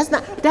 That's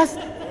not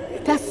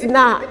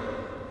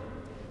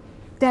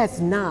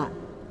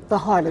the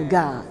heart of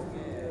God.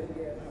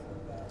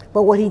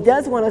 But what he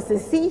does want us to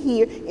see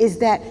here is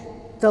that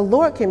the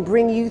Lord can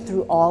bring you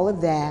through all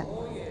of that.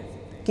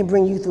 He can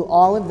bring you through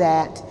all of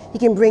that. He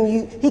can bring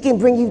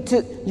you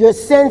to your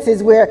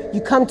senses where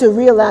you come to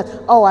realize,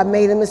 oh, I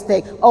made a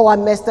mistake. Oh, I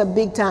messed up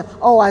big time.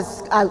 Oh,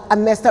 I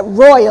messed up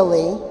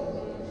royally.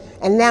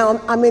 And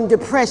now I'm in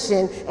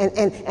depression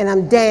and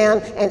I'm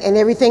down and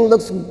everything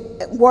looks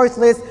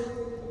worthless.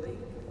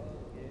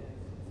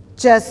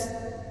 Just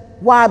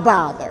why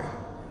bother?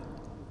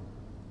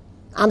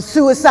 I'm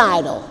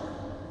suicidal.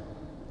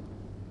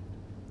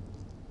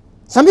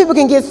 Some people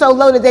can get so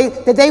low that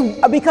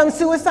they become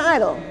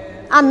suicidal.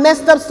 I'm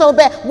messed up so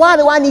bad. Why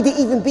do I need to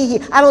even be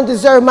here? I don't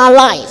deserve my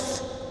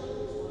life.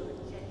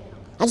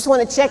 I just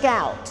want to check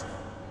out.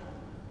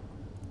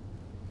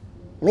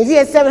 I mean, if you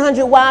had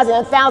 700 wives and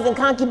 1,000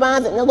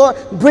 concubines and the Lord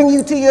bring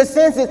you to your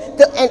senses,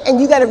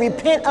 and you got to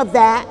repent of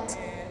that,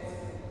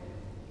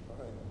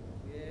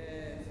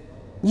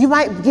 you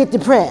might get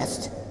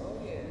depressed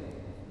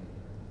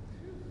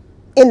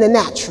in the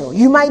natural.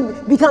 You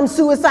might become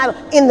suicidal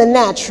in the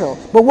natural.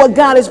 But what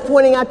God is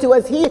pointing out to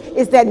us here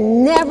is that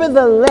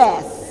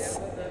nevertheless,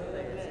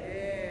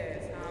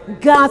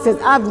 God says,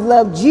 I've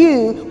loved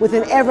you with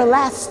an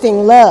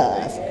everlasting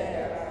love.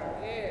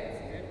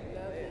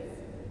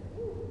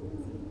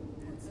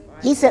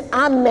 He said,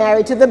 I'm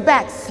married to the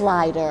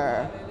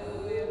backslider.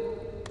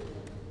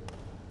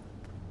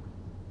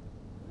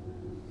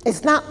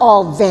 It's not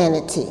all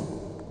vanity.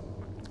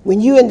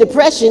 When you're in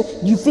depression,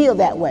 you feel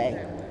that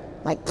way.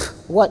 Like,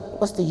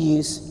 what's the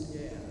use?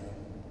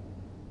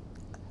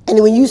 And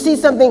when you see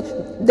something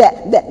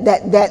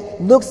that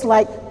looks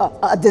like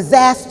a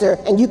disaster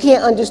and you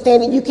can't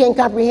understand it, you can't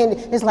comprehend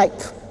it, it's like,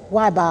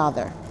 why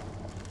bother?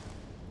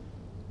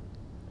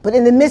 But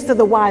in the midst of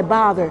the why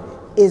bother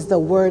is the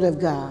word of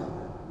God.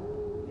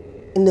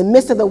 In the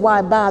midst of the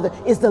why bother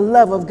is the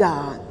love of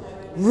God.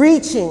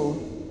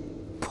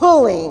 Reaching,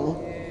 pulling,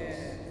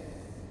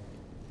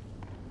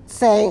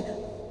 saying,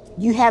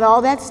 you had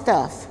all that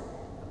stuff.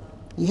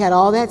 You had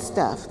all that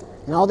stuff,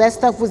 and all that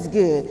stuff was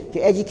good.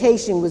 Your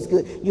education was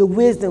good. Your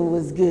wisdom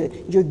was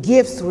good. Your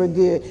gifts were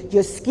good.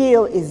 Your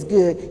skill is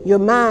good. Your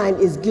mind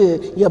is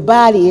good. Your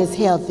body is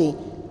healthy.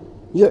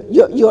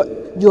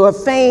 Your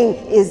fame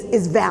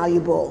is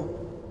valuable.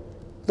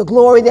 The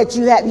glory that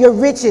you have, your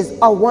riches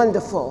are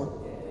wonderful.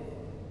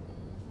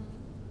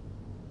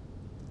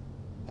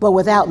 But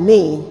without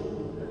me,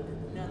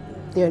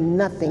 they're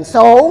nothing.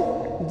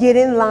 So get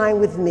in line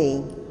with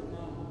me.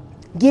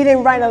 Get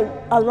in right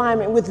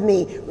alignment with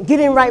me. Get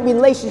in right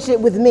relationship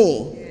with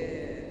me.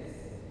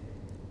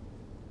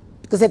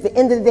 Because at the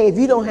end of the day, if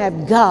you don't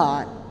have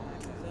God,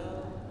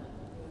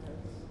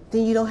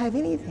 then you don't have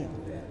anything.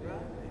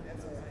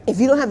 If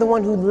you don't have the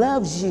one who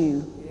loves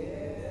you,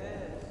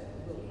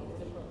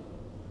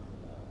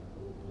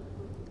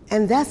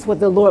 and that's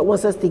what the Lord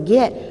wants us to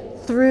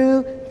get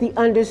through the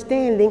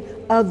understanding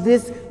of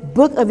this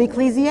book of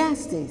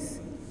Ecclesiastes.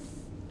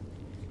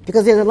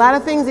 Because there's a lot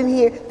of things in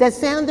here that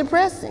sound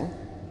depressing.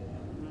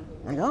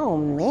 Like, oh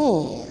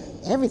man,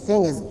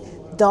 everything is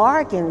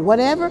dark and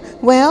whatever.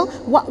 Well,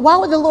 why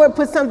would the Lord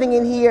put something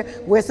in here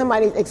where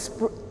somebody's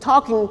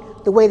talking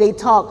the way they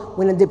talk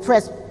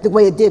the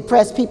way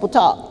depressed people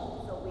talk?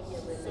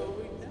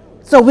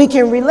 So we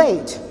can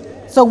relate.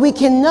 So we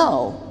can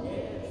know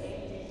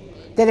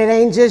that it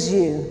ain't just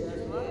you.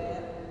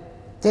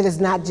 That it's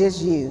not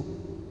just you.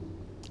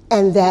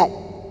 And that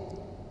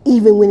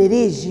even when it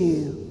is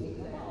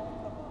you,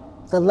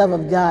 the love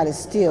of God is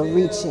still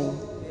reaching.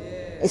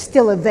 It's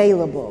still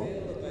available.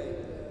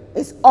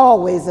 It's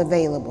always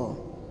available.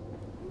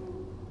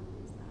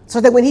 So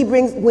that when he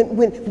brings,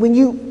 when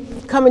you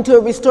come into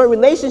a restored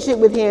relationship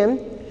with him,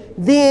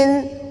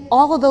 then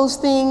all of those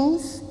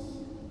things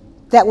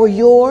that were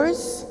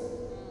yours,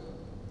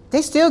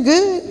 they still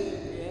good.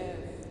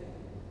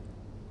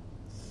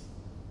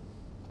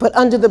 But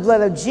under the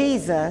blood of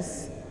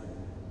Jesus,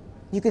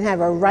 you can have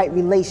a right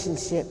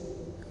relationship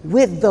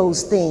with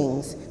those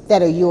things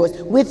that are yours,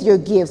 with your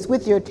gifts,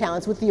 with your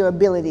talents, with your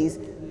abilities,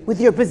 with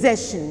your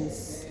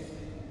possessions.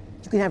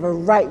 You can have a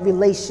right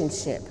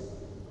relationship.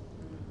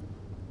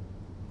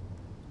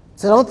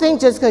 So don't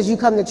think just because you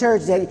come to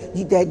church that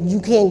you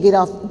can't get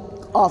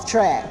off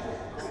track.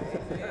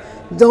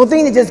 Don't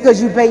think that just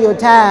because you pay your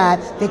tithe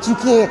that you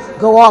can't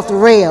go off the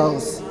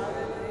rails.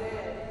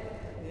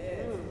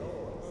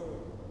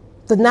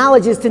 The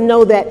knowledge is to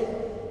know that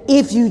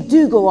if you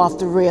do go off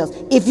the rails,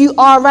 if you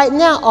are right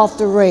now off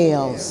the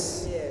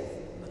rails,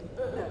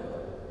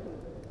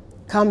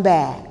 come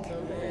back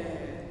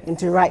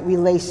into right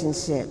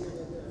relationship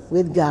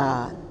with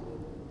God.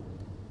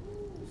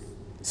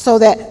 So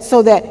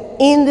that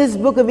in this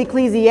book of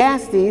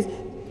Ecclesiastes,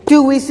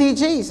 do we see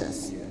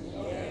Jesus?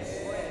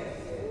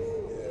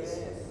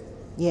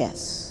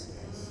 Yes.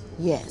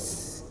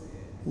 Yes.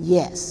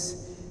 Yes.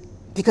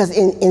 Because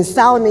in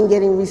Solomon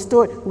getting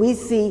restored, we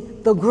see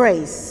the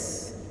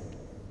grace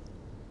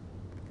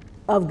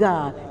of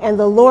God. And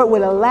the Lord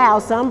would allow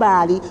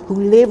somebody who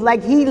lived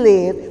like he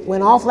lived,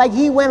 went off like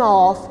he went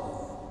off,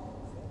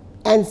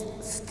 and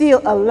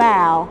still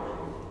allow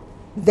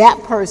that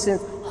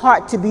person's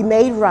heart to be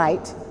made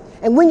right.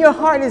 And when your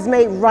heart is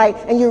made right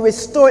and you're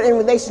restored in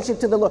relationship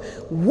to the Lord,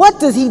 what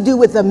does he do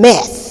with the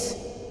mess?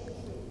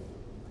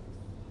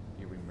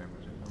 He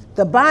remembers it.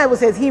 The Bible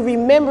says he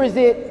remembers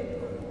it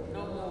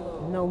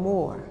no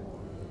more.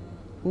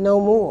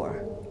 No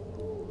more.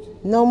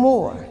 No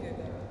more.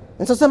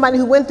 And so somebody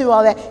who went through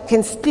all that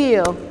can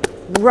still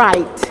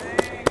write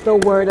the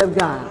Word of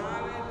God.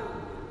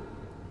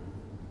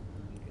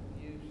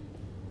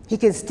 He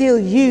can still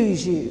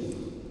use you.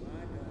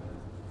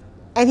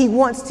 And he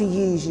wants to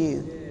use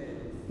you.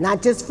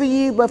 Not just for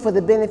you, but for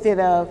the benefit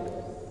of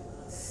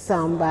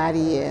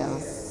somebody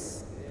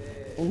else.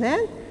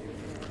 Amen?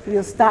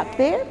 We'll stop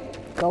there.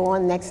 Go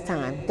on next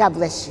time. God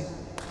bless you.